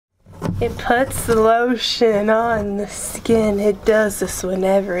It puts the lotion on the skin. It does this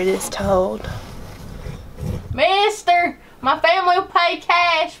whenever it is told. Mister, my family will pay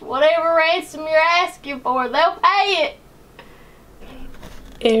cash. Whatever ransom you're asking for, they'll pay it.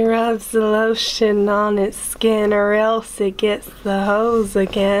 It rubs the lotion on its skin or else it gets the hose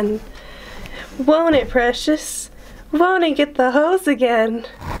again. Won't it, precious? Won't it get the hose again?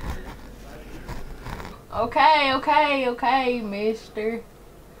 Okay, mister.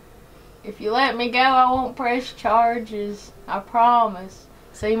 If you let me go, I won't press charges. I promise.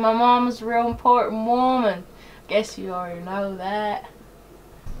 See, my mama's a real important woman. Guess you already know that.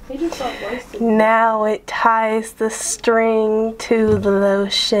 Now it ties the string to the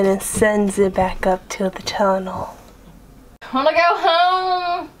lotion and sends it back up to the tunnel. Wanna go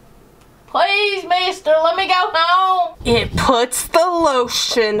home? Please, mister, let me go home. It puts the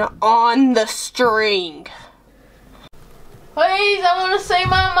lotion on the string. Please, I want to see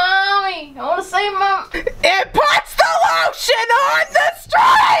my mommy. I want to see my... It puts the lotion on the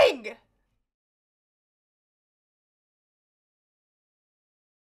string!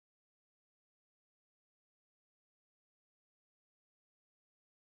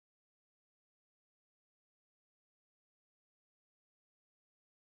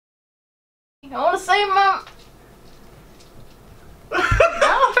 I want to see my...